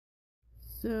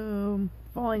So,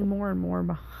 falling more and more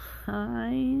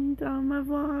behind on my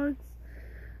vlogs.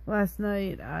 Last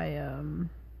night I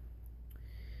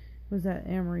was at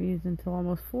Amory's until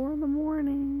almost 4 in the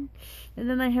morning, and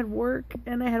then I had work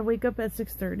and I had to wake up at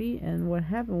 6:30, and what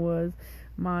happened was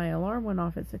my alarm went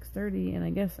off at 6:30, and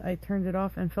I guess I turned it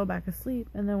off and fell back asleep,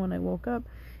 and then when I woke up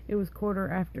it was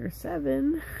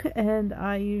 7:15, and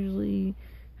I usually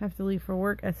have to leave for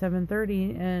work at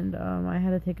 7:30, and I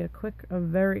had to take a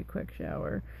very quick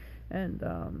shower, and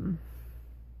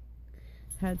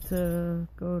had to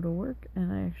go to work,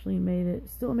 and I actually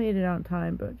still made it on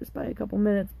time, but just by a couple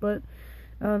minutes. But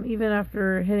even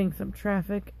after hitting some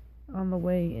traffic on the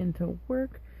way into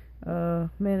work,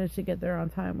 managed to get there on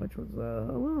time, which was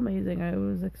a little amazing. I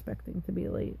was expecting to be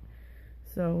late,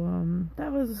 so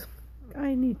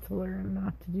I need to learn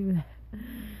not to do that.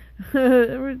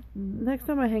 Next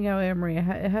time I hang out with Amory,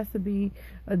 it has to be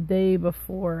a day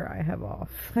before I have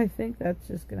off. I think that's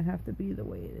just gonna have to be the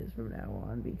way it is from now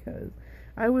on, because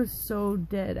I was so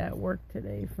dead at work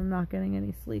today from not getting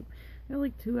any sleep. I had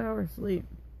like 2 hours sleep,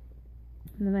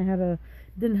 and then it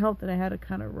didn't help that I had to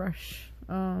kind of rush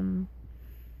my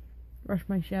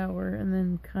shower and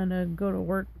then kind of go to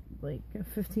work like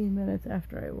 15 minutes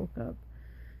after I woke up,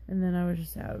 and then I was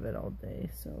just out of it all day.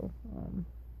 So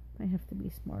I have to be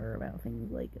smarter about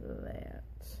things like that.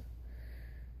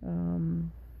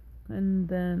 And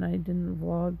then I didn't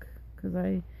vlog because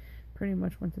I pretty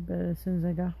much went to bed as soon as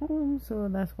I got home, so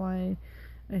that's why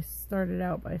I started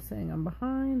out by saying I'm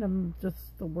behind. I'm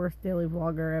just the worst daily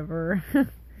vlogger ever.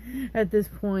 At this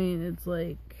point, it's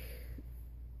like,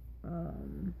 I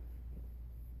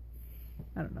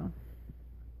don't know.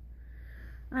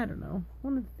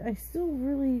 I still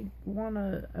really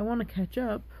I want to catch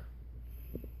up.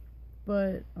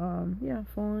 But, yeah,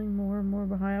 falling more and more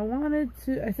behind.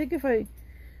 I think if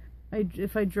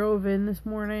I drove in this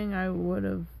morning, I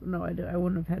wouldn't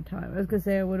have had time. I was gonna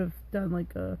say I would have done,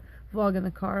 like, a vlog in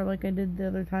the car like I did the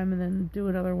other time, and then do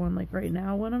another one, like, right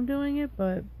now when I'm doing it,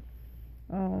 but,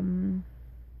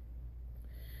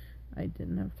 I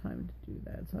didn't have time to do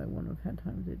that, so I wouldn't have had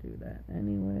time to do that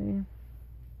anyway.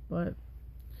 But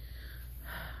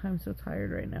I'm so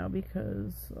tired right now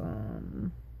because,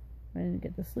 I didn't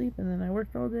get to sleep, and then I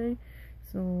worked all day,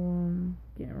 so I'm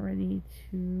getting ready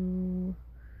to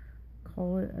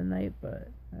call it a night, but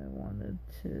I wanted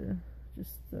to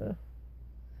just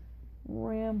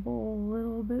ramble a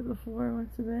little bit before I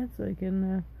went to bed so I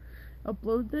can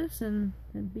upload this, and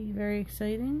it'd be very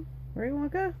exciting. Right,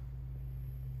 Wonka?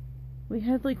 We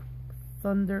had like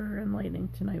thunder and lightning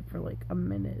tonight for like a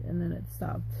minute, and then it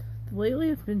stopped. Lately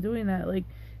it's been doing that, like,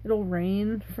 it'll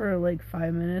rain for like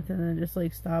 5 minutes and then just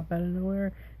like stop out of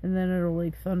nowhere, and then it'll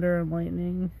like thunder and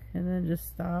lightning and then just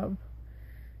stop,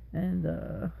 and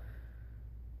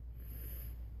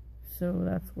so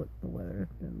that's what the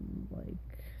weather's been like.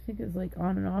 I think it's like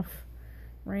on and off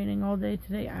raining all day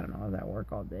today. I don't know, I was at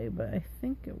work all day, but I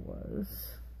think it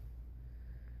was.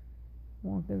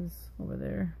 Wonka's over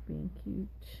there being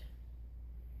cute.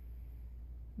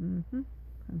 I'm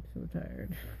so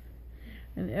tired.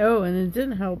 And it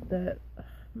didn't help that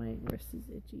my wrist is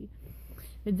itchy.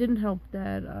 It didn't help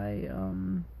that I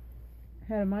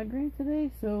had a migraine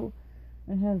today, so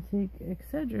I had to take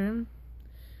Excedrin.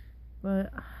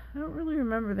 But I don't really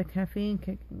remember the caffeine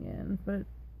kicking in, but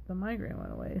the migraine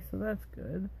went away, so that's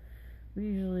good. But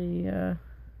usually I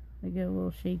get a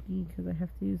little shaky because I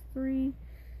have to use 3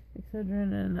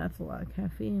 Excedrin, and that's a lot of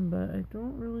caffeine, but I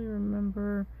don't really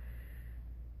remember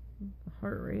the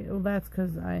heart rate. Well, that's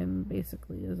because I'm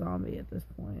basically a zombie at this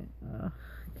point. I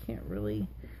can't really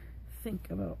think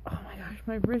about. Oh my gosh,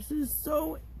 my wrist is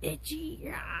so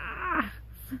itchy. Ah,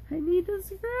 I need to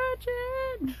scratch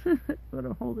it. But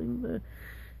I'm holding the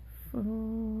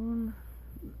phone.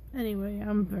 Anyway,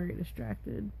 I'm very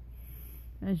distracted,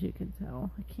 as you can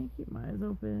tell. I can't keep my eyes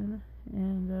open,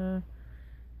 and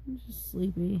I'm just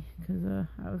sleepy because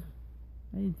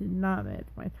I did not manage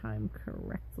my time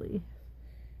correctly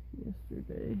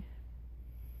yesterday.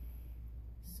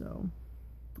 So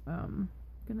I'm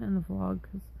gonna end the vlog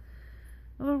because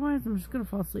otherwise I'm just gonna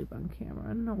fall asleep on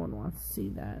camera and no one wants to see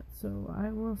that. So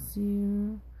I will see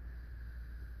you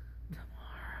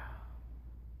tomorrow,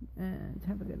 and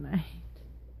have a good night.